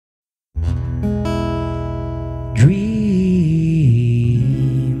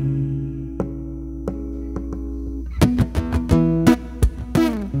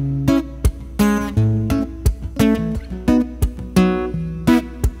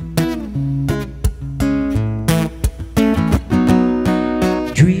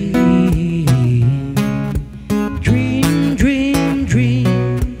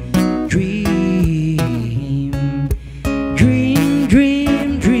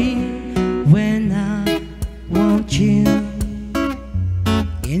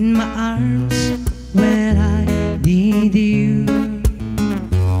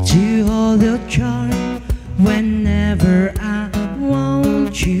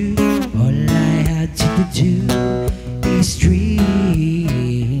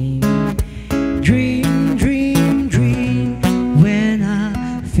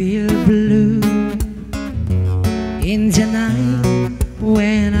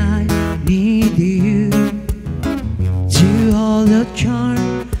with you, to hold your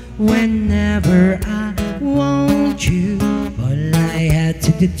charm whenever I want you. All I had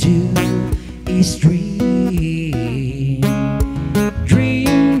to do is dream,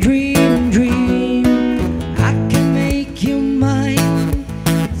 dream, dream, dream. I can make you mine,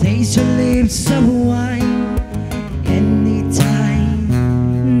 taste your lips of wine, anytime,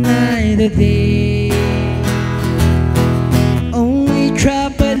 night or day. Only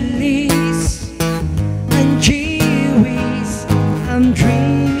trouble is and cheese, I'm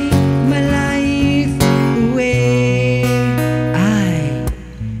dreaming my life away. I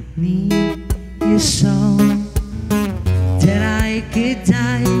need you so that I could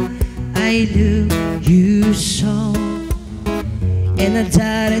die. I love you so, and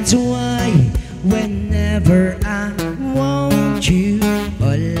that's why whenever I want you,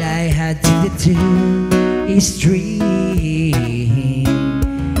 all I had to do is dream,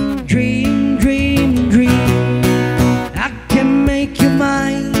 dream, dream, dream. I can make you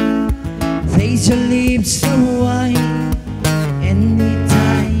mine, taste your lips of wine,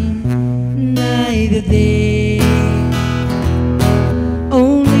 anytime, night or day.